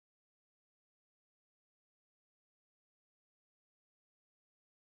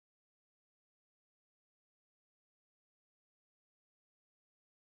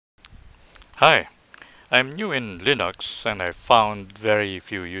Hi, I'm new in Linux and I found very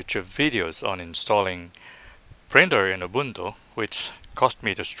few YouTube videos on installing printer in Ubuntu, which caused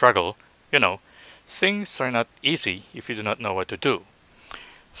me to struggle. You know, things are not easy if you do not know what to do.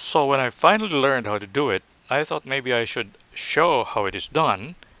 So when I finally learned how to do it, I thought maybe I should show how it is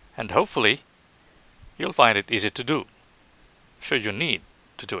done, and hopefully you'll find it easy to do, should you need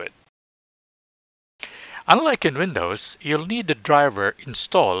to do it. Unlike in Windows, you'll need the driver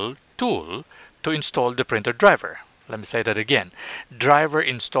install tool to install the printer driver. Let me say that again. Driver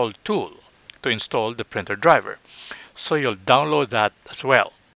install tool to install the printer driver. So you'll download that as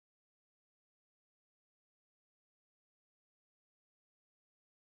well.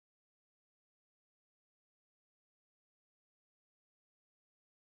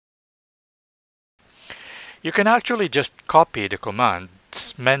 You can actually just copy the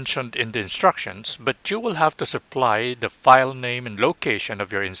commands mentioned in the instructions, but you will have to supply the file name and location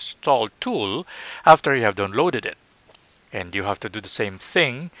of your install tool after you have downloaded it. And you have to do the same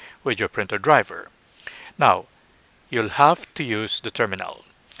thing with your printer driver. Now, you'll have to use the terminal.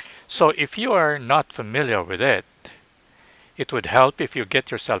 So if you are not familiar with it, it would help if you get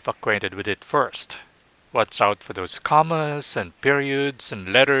yourself acquainted with it first. Watch out for those commas and periods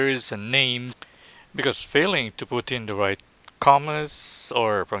and letters and names, because failing to put in the right commas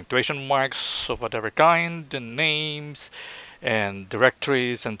or punctuation marks of whatever kind and names and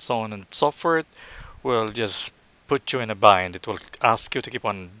directories and so on and so forth will just put you in a bind. It will ask you to keep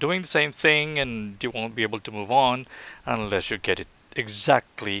on doing the same thing and you won't be able to move on unless you get it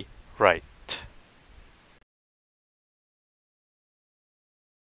exactly right.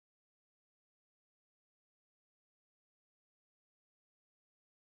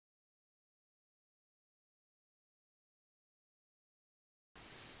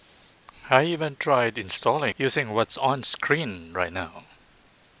 I even tried installing using what's on screen right now.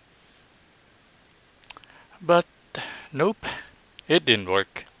 But nope, it didn't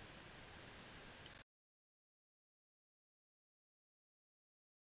work.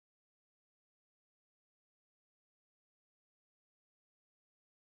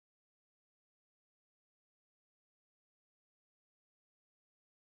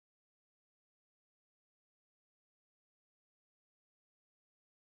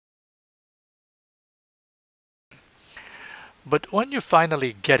 But when you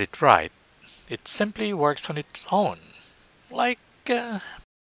finally get it right, it simply works on its own, like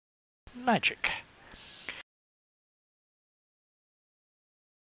magic.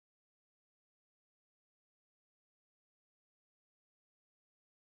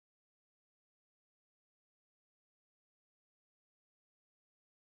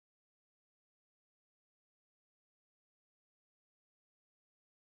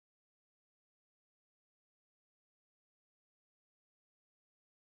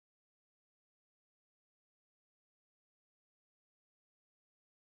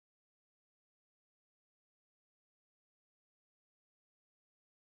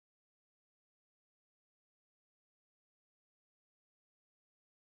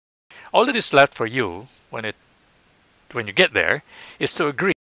 All that is left for you when you get there is to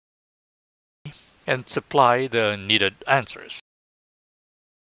agree and supply the needed answers.